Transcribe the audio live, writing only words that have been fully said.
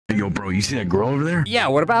Yo, bro, you see that girl over there? Yeah,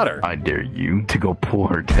 what about her? I dare you to go pull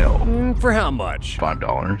her tail. For how much?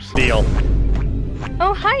 $5. Deal.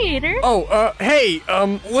 Oh, hi, Aider. Oh, hey,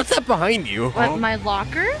 what's that behind you? What, my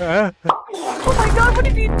locker? Oh my god, what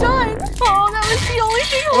have you done? Oh, that was the only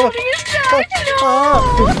thing holding us back.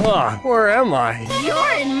 No! Where am I?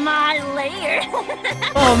 You're in my lair.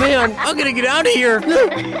 Oh man, I'm gonna get out of here.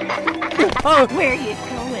 Oh, Where are you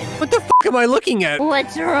going? what the f am I looking at?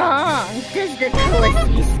 What's wrong? Does the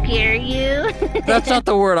pussy scare you? That's not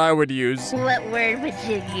the word I would use. What word would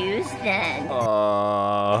you use then?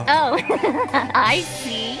 Oh, I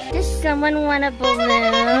see. Does someone want a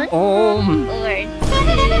balloon? Or two?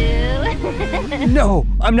 no,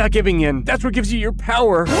 I'm not giving in. That's what gives you your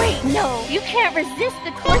power. Wait, no. You can't resist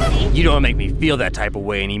the pussy. You don't make me feel that type of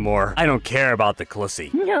way anymore. I don't care about the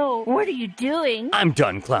Clussy. No, what are you doing? I'm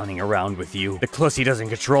done clowning around with you. The Clussy doesn't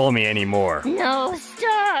control me anymore. No,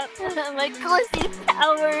 stop. My pussy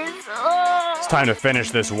powers. Oh. It's time to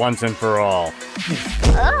finish this once and for all.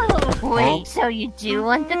 Oh, wait, so you do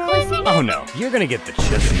want the pussy? Oh no, you're gonna get the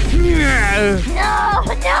chissy.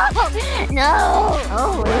 No.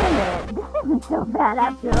 Oh, wait a minute. This isn't so bad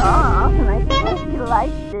after all. My pussy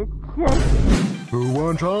likes this shit. Who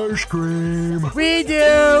wants ice cream? We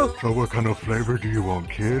do! So what kind of flavor do you want,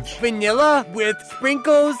 kids? Vanilla with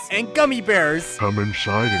sprinkles and gummy bears. Come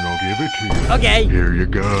inside and I'll give it to you. Okay. Here you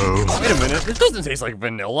go. Wait a minute, this doesn't taste like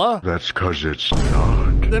vanilla. That's 'cause it's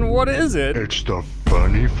not. Then what is it? It's the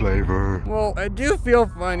funny flavor. Well, I do feel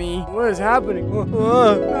funny. What is happening?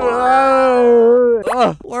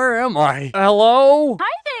 Where am I? Hello?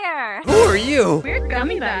 Hi there. Who are you? We're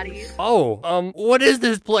gummy buddies. Oh, what is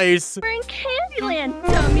this place? We're in Candyland,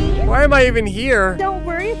 dummy. Why am I even here? Don't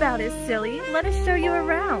worry about it, silly. Let us show you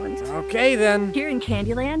around. Okay then. Here in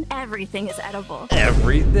Candyland, everything is edible.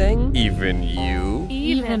 Everything? Even you?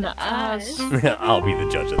 Even us. I'll be the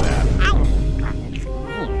judge of that.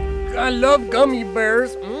 I love gummy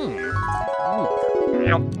bears. Wait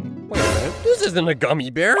a minute, this isn't a gummy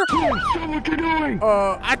bear. Stop what you're doing!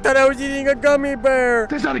 I thought I was eating a gummy bear.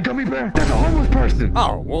 That's not a gummy bear. That's a homeless person.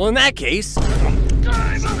 Oh, well in that case. Lord,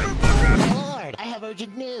 I have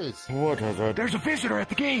urgent news. What is it? There's a visitor at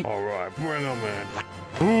the gate. All right, bring him in.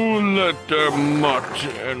 Who let their mutt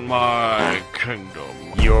in my kingdom?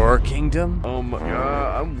 Your kingdom?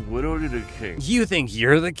 I'm literally the king. You think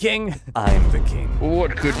you're the king? I'm the king.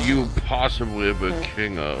 What could you possibly be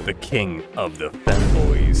king of? The king of the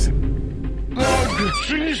femboys. God,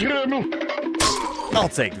 seize him! I'll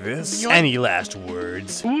take this. Any last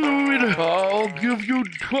words? Wait, I'll give you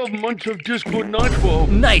 12 months of Discord Nitro.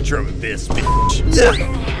 Nitro this bitch.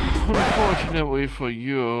 Unfortunately for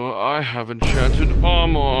you, I have enchanted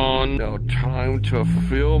armor on. Now time to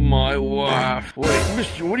feel my wife. Wait,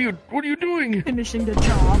 Misty, what are you doing? Finishing the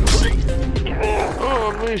job.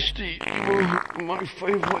 Oh, Misty, my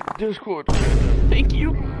favorite Discord. Thank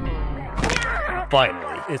you.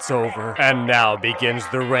 Finally, it's over. And now begins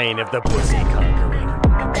the reign of the pussy conquering.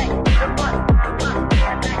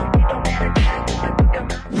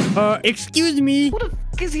 Excuse me. Who the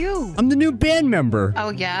f is you? I'm the new band member. Oh,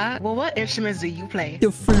 yeah? Well, what instruments do you play?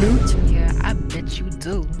 The flute? Yeah, I bet you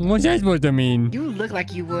do. What's that supposed to mean? You look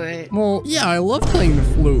like you would. Well, yeah, I love playing the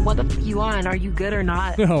flute. What the f you on? Are you good or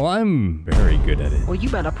not? No, I'm very good at it. Well, you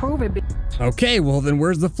better prove it, bitch. Okay, well then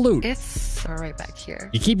where's the flute? It's right back here.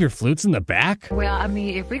 You keep your flutes in the back? Well, I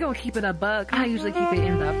mean, if we gonna keep it a buck, I usually keep it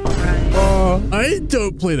in the front. I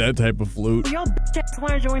don't play that type of flute. Yo, bitch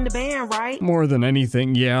wanna join the band, right? More than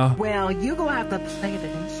anything, yeah. Well, you gonna have to play the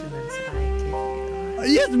instruments that I give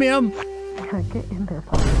you. Yes, ma'am. Get in there,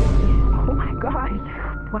 oh my god.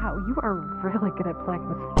 Wow, you are really good at playing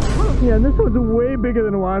this. Yeah, this one's way bigger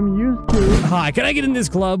than what I'm used to. Hi, can I get in this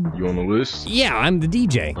club? You on the list? Yeah, I'm the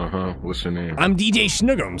DJ. Uh-huh. What's your name? I'm DJ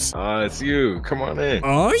Schnuggums. It's you. Come on in.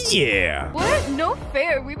 Oh, yeah. What? No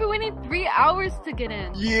fair. We've been waiting 3 hours to get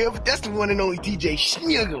in. Yeah, but that's the one and only DJ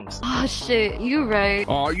Schnuggums. Oh, shit. You right.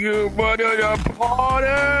 Are you ready to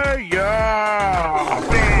party? Yeah!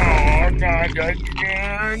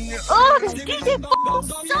 Oh, this DJ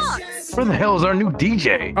sucks. Where the hell is our new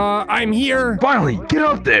DJ? I'm here. Finally, get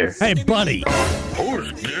up there. Hey, buddy.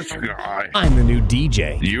 Who's this guy? I'm the new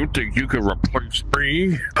DJ. You think you can replace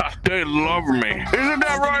me? Ha, they love me. Isn't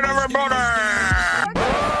that right, everybody?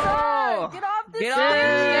 Oh, get off the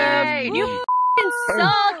stage. You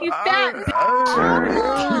suck, you fat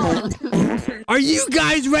bitch. Are you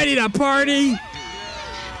guys ready to party?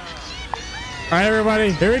 All right,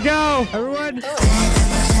 everybody, here we go. Everyone.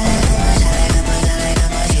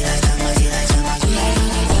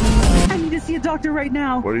 I need to see see a doctor right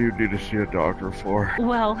now. What do you need to see a doctor for?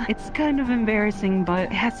 Well, it's kind of embarrassing, but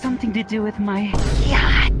it has something to do with my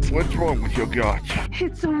yacht. What's wrong with your yacht?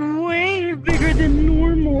 It's way bigger than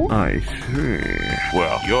normal. I see.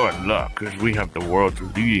 Well, you're in luck, because we have the world's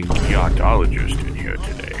leading yachtologist in here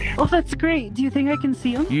today. Oh, that's great. Do you think I can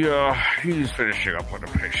see him? Yeah, he's finishing up with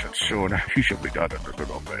a patient soon. He should be done in a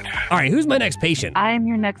little bit. All right, who's my next patient? I am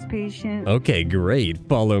your next patient. Okay, great.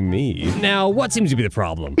 Follow me. Now, what seems to be the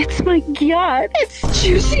problem? It's my yacht. It's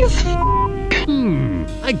juicy as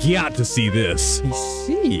I got to see this. I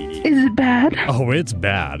see. Is it bad? Oh, it's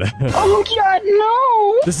bad. Oh, God,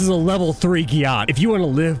 no! This is a level 3 yacht. If you want to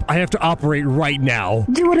live, I have to operate right now.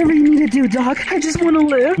 Do whatever you need to do, Doc. I just want to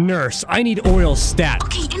live. Nurse, I need oil stat.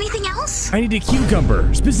 Okay, anything else? I need a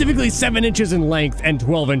cucumber, specifically 7 inches in length and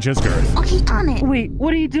 12 inches girth. Okay, on it. Wait,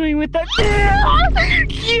 what are you doing with that?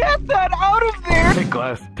 Get that out of there! Hey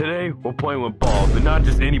class, today we're playing with balls, and not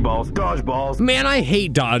just any balls, dodgeballs. Man, I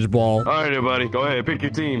hate dodgeball. Alright everybody, go ahead, pick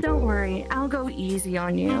your team. Don't worry, I'll go easy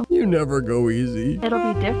on you. You never go easy.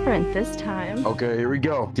 It'll be different this time. Okay, here we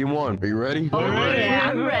go. Team 1, are you ready? Yeah,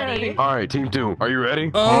 I'm ready. Alright, team 2, are you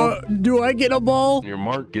ready? Do I get a ball? Your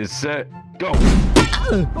mark is set, go!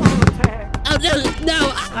 Oh, no.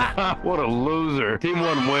 What a loser. Team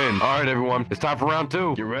 1 win. Alright everyone, it's time for round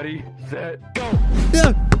 2. You ready, set, go!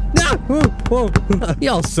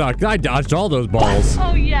 Y'all suck. I dodged all those balls.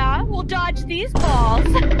 Oh yeah, we'll dodge these balls.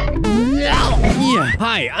 Yeah.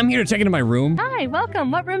 Hi, I'm here to check into my room. Hi,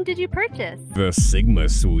 welcome. What room did you purchase? The Sigma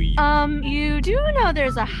Suite. You do know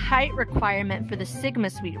there's a height requirement for the Sigma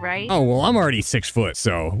Suite, right? Oh, well, I'm already 6 foot,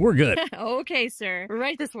 so we're good. Okay, sir.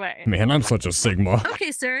 Right this way. Man, I'm such a Sigma.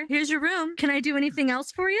 Okay, sir. Here's your room. Can I do anything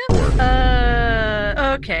else for you?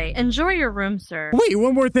 Okay. Enjoy your room, sir. Wait,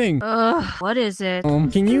 one more thing. What is it?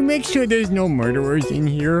 Can you make sure there's no murderers in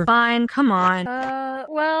here? Fine, come on.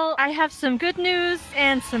 Well, I have some good news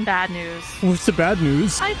and some bad news. What's the bad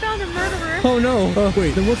news? I found a murderer. Oh no.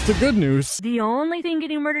 Wait, then what's the good news? The only thing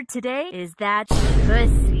getting murdered today is that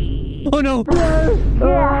pussy. Oh no.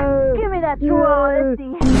 Yeah, give me that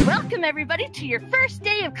pussy. Welcome everybody to your first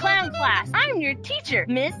day of clown class. I'm your teacher,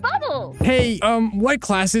 Miss Bubbles. Hey, what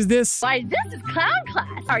class is this? Why, this is clown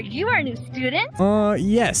class. Are you our new student?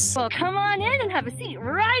 Yes. Well, come on in and have a seat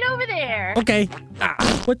right over there. Okay.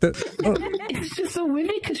 What the? It's just a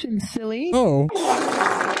whoopee cushion, silly. Oh.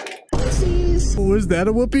 Please. Was that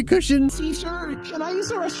a whoopee cushion? Teacher, can I use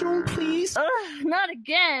the restroom, please? Not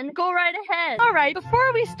again. Go right ahead. All right,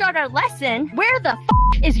 before we start our lesson, where the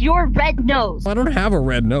is your red nose? I don't have a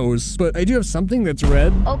red nose, but I do have something that's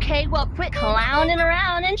red. Okay, well, quit clowning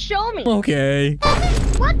around and show me. Okay.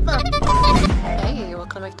 What the? Hey,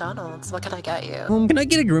 welcome to McDonald's. What can I get you? Can I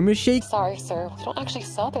get a grimace shake? Sorry, sir. We don't actually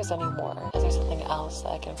sell those anymore. Is there something else that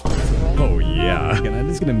I can please you with? Oh, yeah. Can I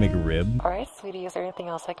just get a McRib? Alright, sweetie. Is there anything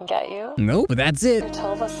else I can get you? Nope, that's it. Your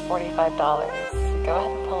total was $45. Go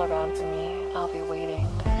ahead and pull around for me. I'll be waiting.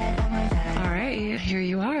 Alright, here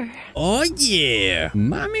you are. Oh, yeah.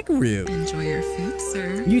 My McRib. Enjoy your food,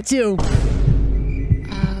 sir. You too.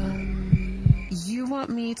 You want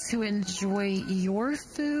me to enjoy your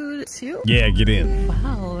food, too? Yeah, get in.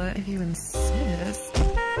 Well, if you insist.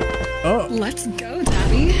 Oh. Let's go,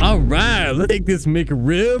 Daddy. All right, let's take this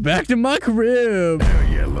McRib back to my crib.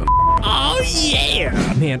 Oh, yeah.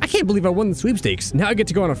 Man, I can't believe I won the sweepstakes. Now I get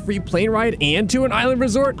to go on a free plane ride and to an island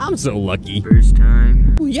resort. I'm so lucky. First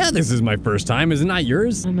time? Well, yeah, this is my first time. Is it not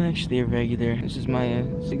yours? I'm actually a regular. This is my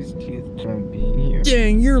 16th time being here.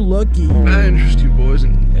 Dang, you're lucky. I interest you boys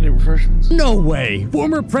in any refreshments? No way.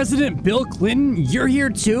 Former President Bill Clinton, you're here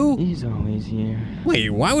too? He's always here. Wait,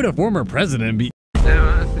 why would a former president be...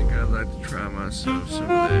 Now, I think I'd like to try myself some of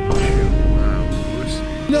that chill.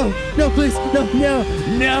 No, please, no.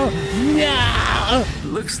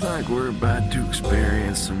 Looks like we're about to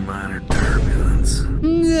experience some minor turbulence.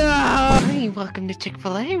 No. Hi, welcome to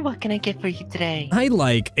Chick-fil-A. What can I get for you today? I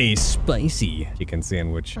like a spicy chicken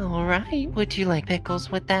sandwich. All right. Would you like pickles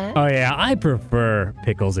with that? Oh yeah, I prefer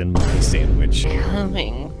pickles in my sandwich.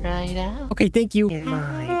 Coming right out. Okay, thank you.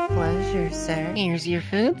 My pleasure, sir. Here's your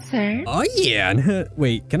food, sir. Oh yeah.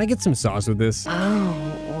 Wait, can I get some sauce with this? Oh,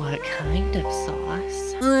 what kind of sauce?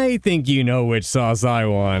 I think you know which sauce I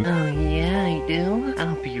want. Oh yeah, I do.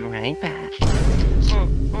 I'll be right back.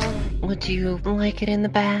 Would you like it in the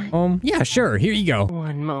bag? Yeah, sure. Here you go.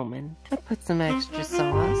 One moment. I'll put some extra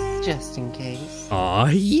sauce, just in case. Aw,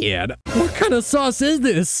 yeah. What kind of sauce is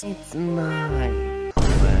this? It's my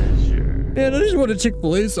pleasure. Man, I just want a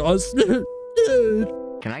Chick-fil-A sauce.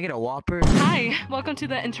 Can I get a Whopper? Hi, welcome to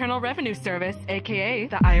the Internal Revenue Service, aka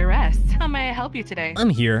the IRS. How may I help you today?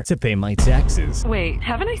 I'm here to pay my taxes. Wait,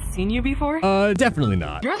 haven't I seen you before? Definitely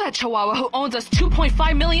not. You're that chihuahua who owns us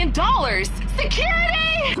 $2.5 million!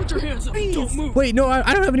 Security! Put your hands up. Don't move. Wait, no,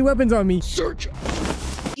 I don't have any weapons on me. Search.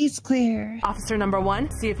 He's clear. Officer number 1,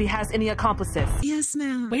 see if he has any accomplices. Yes,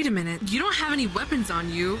 ma'am. Wait a minute, you don't have any weapons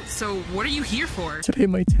on you, so what are you here for? To pay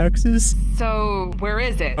my taxes? So, where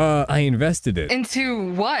is it? I invested it.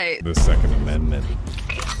 Into what? The Second Amendment.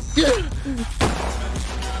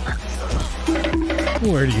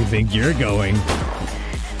 Where do you think you're going? No,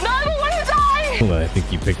 I don't want to die! Well, I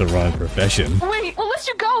think you picked the wrong profession. Wait, we'll let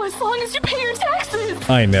you go as long as you pay your taxes!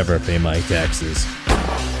 I never pay my taxes.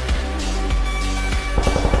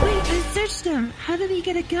 Wait, I searched him. How did he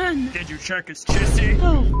get a gun? Did you check his chissy?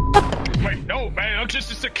 Oh. Wait, no, man. I'm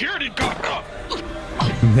just a security guard.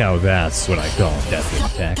 Now that's what I call death in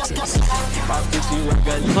taxes.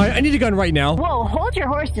 I need a gun right now. Whoa, hold your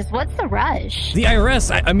horses. What's the rush? The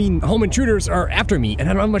IRS, I mean, home intruders are after me, and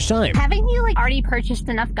I don't have much time. Haven't you, already purchased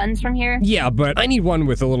enough guns from here? Yeah, but I need one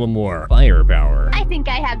with a little more firepower. I think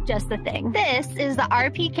I have just the thing. This is the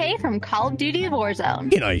RPK from Call of Duty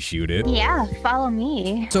Warzone. Can I shoot it? Yeah, follow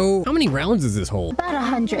me. So, how many rounds does this hold? About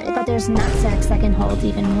 100, but there's nutsacks that can hold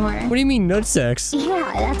even more. What do you mean, nutsacks?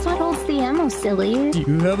 Yeah, that's what holds the ammo, silly. Do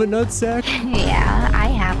you have a nutsack? Yeah, I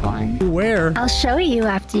have one. Where? I'll show you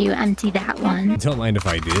after you empty that one. Don't mind if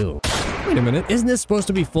I do. Wait a minute, isn't this supposed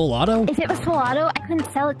to be full auto? If it was full auto, I couldn't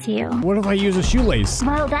sell it to you. What if I use a shoelace?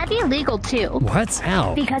 Well, that'd be illegal too. What?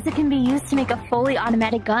 How? Because it can be used to make a fully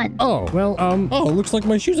automatic gun. Oh, well, oh, looks like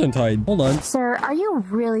my shoe's untied. Hold on. Sir, are you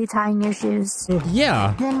really tying your shoes?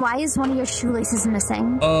 Yeah. Then why is one of your shoelaces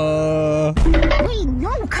missing? Wait,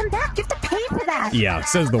 no, come back. You have to pay for that. Yeah,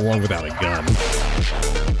 says the one without a gun.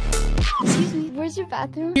 Excuse me, where's your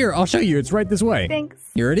bathroom? Here, I'll show you. It's right this way. Thanks.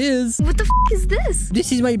 Here it is. What the is this?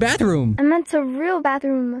 This is my bathroom. I meant a real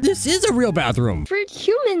bathroom. This is a real bathroom. For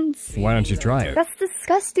humans. Why don't you try it? That's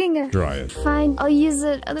disgusting. Try it. Fine, I'll use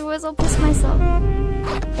it. Otherwise, I'll piss myself.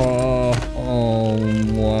 Oh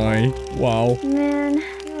my. Wow. Man,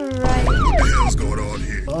 you're right. What's going on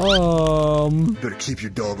here? Better keep your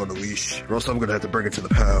dog on the leash, or else I'm gonna have to bring it to the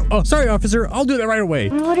pound. Oh, sorry, officer. I'll do that right away.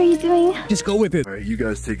 What are you doing? Just go with it. All right, you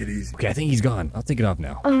guys take it easy. Okay, I think he's gone. I'll take it off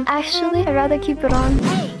now. Actually, I'd rather keep it on.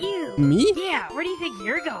 Hey, you! Me? Yeah, where do you think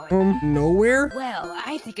you're going? Nowhere? Well,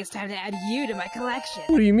 I think it's time to add you to my collection.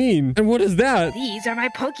 What do you mean? And what is that? These are my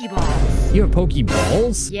Pokeballs. You have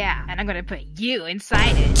Pokeballs? Yeah, and I'm gonna put you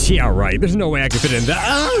inside it. Yeah, right. There's no way I can fit in that.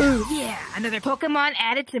 Ah! Yeah, another Pokemon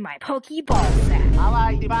added to my Pokeball set.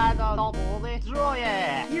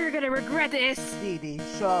 You're gonna regret this.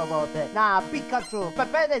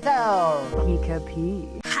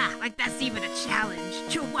 Ha, like that's even a challenge.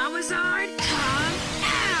 Chihuahuazard, come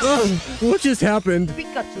out! What just happened?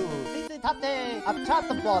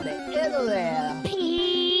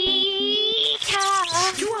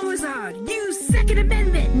 Chihuahuazard, use Second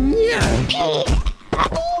Amendment! Yeah!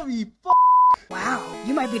 Holy f***! Wow,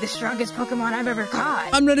 you might be the strongest Pokemon I've ever caught.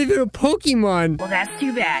 I'm not even a Pokemon. Well, that's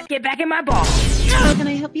too bad. Get back in my balls. Can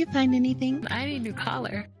I help you find anything? I need a new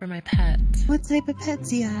collar for my pet. What type of pets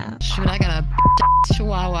do you have? Shoot, I got a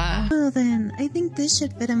chihuahua. Well then, I think this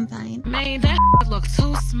should fit him fine. Man, that looks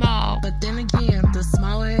too small. But then again, the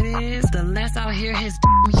smaller it is, the less I'll hear his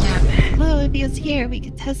yapping. Well, if he was here, we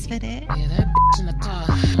could test fit it. Yeah, that in the car.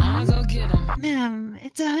 I'll go get him. Ma'am,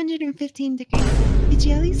 it's 115 degrees. Did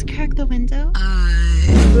you at least crack the window?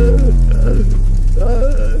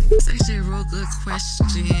 It's actually a real good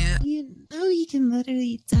question. You know you can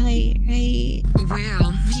literally die, right?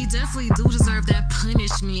 Well, he definitely do deserve that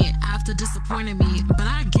punishment after disappointing me, but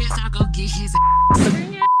I guess I'll go get his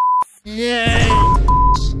Yay!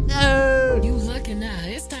 No! You looking now.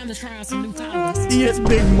 It's time to try out some new collars. Yes,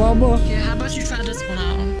 big mama. Yeah, how about you try this one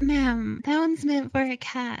on? Ma'am, that one's meant for a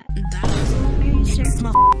cat. That one's Are you sure?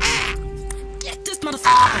 Get this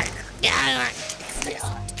motherfucker!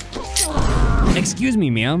 Excuse me,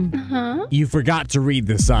 ma'am. Huh? You forgot to read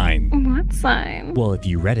the sign. What sign? Well, if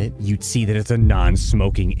you read it, you'd see that it's a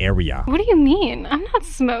non-smoking area. What do you mean? I'm not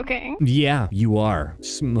smoking. Yeah, you are.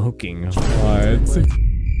 Smoking. What?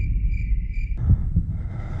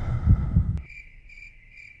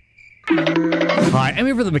 Hi, I'm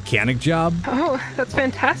here for the mechanic job. Oh, that's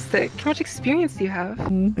fantastic. How much experience do you have?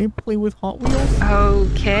 I play with Hot Wheels.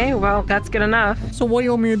 Okay, well, that's good enough. So what do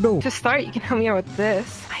you want me to do? To start, you can help me out with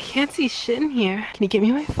this. I can't see shit in here. Can you get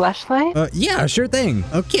me my flashlight? Yeah, sure thing.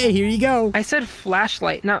 Okay, here you go. I said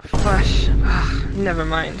flashlight, not flash. Ugh, never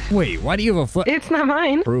mind. Wait, why do you have a flash? It's not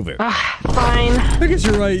mine. Prove it. Fine. I guess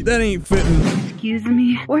you're right. That ain't fitting. Excuse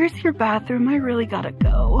me. Where's your bathroom? I really gotta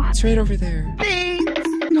go. It's right over there. Thanks.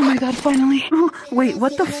 Oh my god, finally. Oh, wait,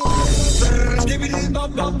 what the f? Get out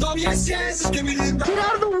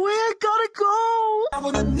of the way, I gotta go.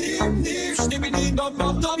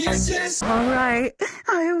 Alright,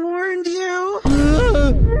 I warned you.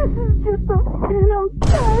 Just a little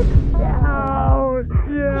touch.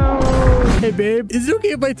 Hey babe, is it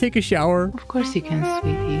okay if I take a shower? Of course you can,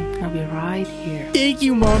 sweetie. I'll be right here. Thank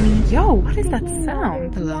you, mommy. Yo, what is that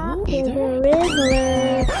sound? Hello?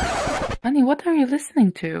 Aiderraider? Honey, what are you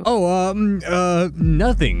listening to? Oh,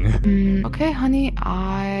 nothing. Okay, honey,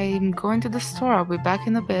 I'm going to the store. I'll be back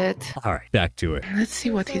in a bit. All right, back to it. Let's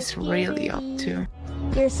see what he's really up to.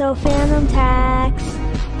 You're so Phantom Tax.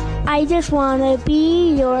 I just wanna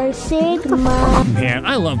be your Sigma. Man,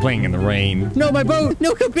 I love playing in the rain. No, my boat!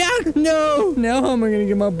 No, come back! No! Now how am I gonna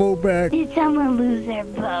get my boat back? Did someone lose their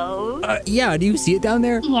boat? Yeah, do you see it down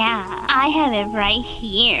there? Yeah, I have it right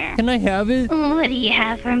here. Can I have it? What do you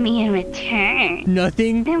have for me in return?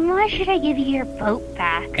 Nothing. Then why should I give you your boat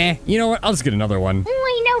back? You know what? I'll just get another one. Wait,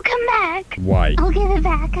 no, come back. Why? I'll give it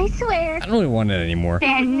back, I swear. I don't really want it anymore.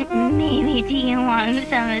 Then maybe do you want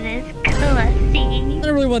some of this pussy? I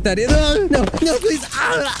don't really want that. No, please.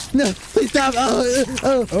 No, please stop.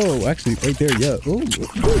 Oh, actually, right there, yeah. Oh.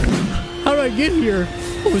 How did I get here?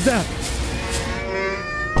 What was that?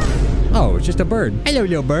 Oh, it's just a bird. Hello,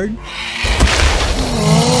 little bird. Did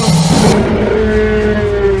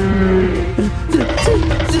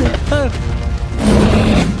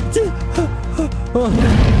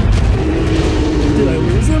I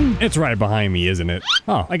lose him? It's right behind me, isn't it?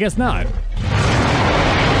 Oh, I guess not.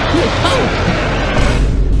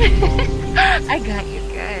 I got you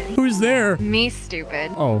good. Who's there? Me,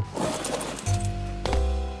 stupid. Oh.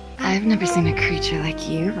 I've never seen a creature like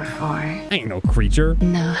you before. I ain't no creature.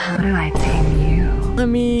 Now, how do I tame you? I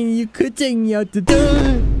mean, you could take me out the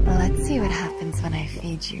door. Let's see what happens when I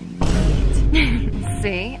feed you meat.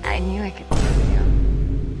 See? I knew I could tame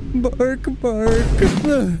you. Bark, bark.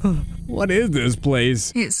 What is this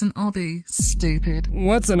place? It's an obby, stupid.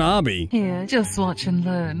 What's an obby? Here, just watch and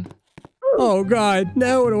learn. Oh god,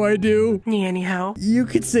 now what do I do? Need any help? You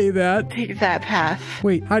could say that. Take that path.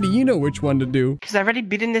 Wait, how do you know which one to do? Because I've already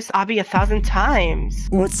beaten this obby 1,000 times.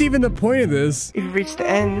 What's even the point of this? If you reach the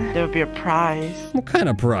end, there'll be a prize. What kind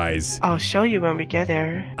of prize? I'll show you when we get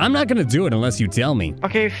there. I'm not gonna do it unless you tell me.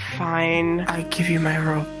 Okay, fine. I'll give you my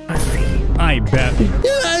rope, pussy. I bet.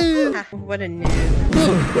 What a noob.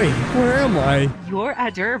 Oh, wait, where am I? You're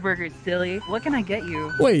at Aiderraider, silly. What can I get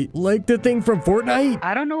you? Wait, like the thing from Fortnite?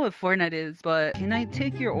 I don't know what Fortnite is, but can I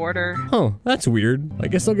take your order? Oh, that's weird. I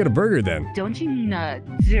guess I'll get a burger then. Don't you mean a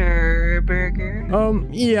burger?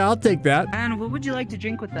 Yeah, I'll take that. And what would you like to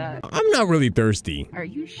drink with that? I'm not really thirsty. Are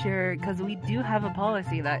you sure? Because we do have a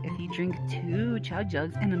policy that if you drink 2 chow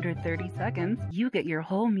jugs in under 30 seconds, you get your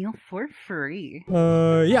whole meal for free.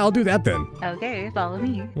 Yeah, I'll do that then. Okay, follow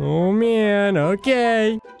me. Oh man,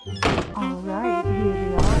 okay. Alright, here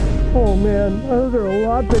we are. Oh man, those are a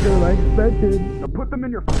lot bigger than I expected. Now put them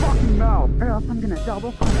in your fucking mouth, or else I'm gonna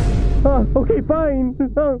double punch. Okay, fine. I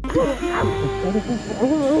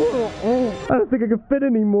don't think I can fit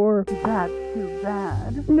anymore. That's too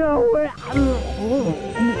bad. No.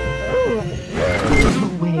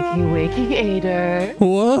 Wakey, Aider.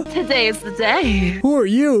 What? Today is the day. Who are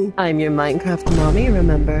you? I'm your Minecraft mommy,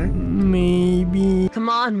 remember? Maybe. Come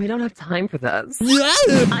on, we don't have time for this. Yeah.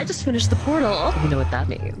 I just finished the portal. You know what that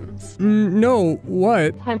means? No,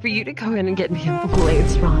 what? Time for you to go in and get me a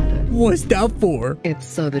blaze rod. What's that for? It's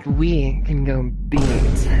so that we can go beat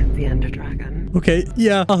the Ender Dragon. Okay,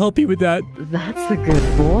 yeah, I'll help you with that. That's a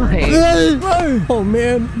good boy. Oh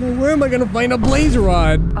man, where am I gonna find a blaze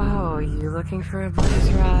rod? Oh, you looking for a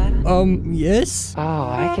blaze rod? Yes? Oh,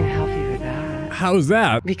 I can help you with that. How's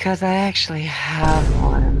that? Because I actually have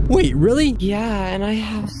one. Wait, really? Yeah, and I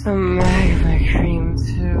have some magma cream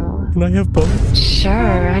too. Can I have both?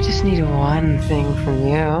 Sure, I just need one thing from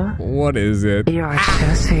you. What is it? Your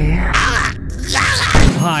pussy.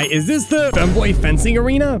 Hi, is this the femboy fencing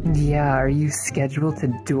arena? Yeah, are you scheduled to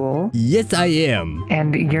duel? Yes, I am.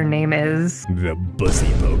 And your name is? The Bussy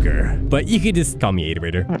Poker. But you could just call me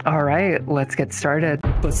Aiderraider. Alright, let's get started.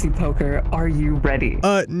 Bussy Poker, are you ready?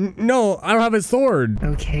 No, I don't have a sword.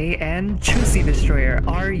 Okay, and Juicy Destroyer,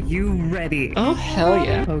 are you ready? Oh, hell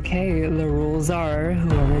yeah. Okay, the rules are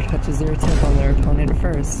whoever touches their tip on their opponent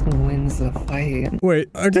first wins the fight. Wait,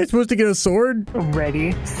 aren't I supposed to get a sword?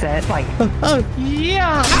 Ready, set, fight.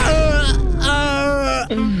 Yeah!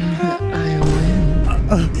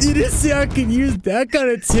 You didn't say I could use that kind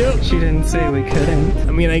of tip. She didn't say we couldn't.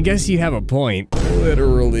 I mean, I guess you have a point.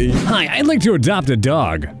 Literally. Hi, I'd like to adopt a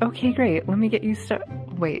dog. Okay, great. Let me get you started.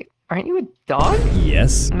 Wait, aren't you a dog?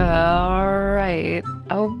 Yes. Alright.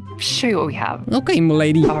 I'll show you what we have. Okay,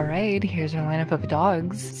 m'lady. Alright, here's our lineup of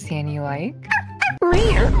dogs. See any you like?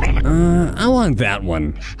 I want that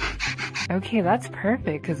one. Okay, that's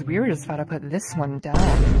perfect, because we were just about to put this one down.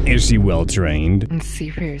 Is she well trained? And see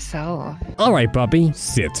for yourself. All right, puppy,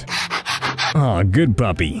 sit. Aw, good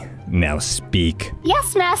puppy. Now speak.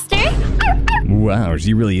 Yes, master. Wow,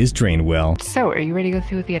 she really is trained well. So, are you ready to go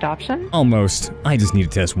through with the adoption? Almost. I just need to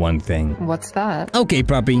test one thing. What's that? Okay,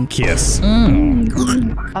 puppy, kiss. I'm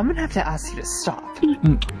gonna have to ask you to stop.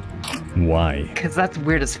 Why? Because that's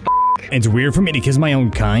weird as f***. It's weird for me to kiss my own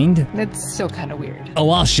kind? It's still kind of weird. Oh,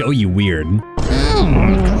 I'll show you weird.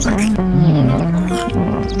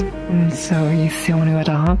 So, you still want to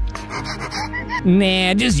adopt?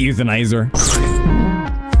 Nah, just euthanize her.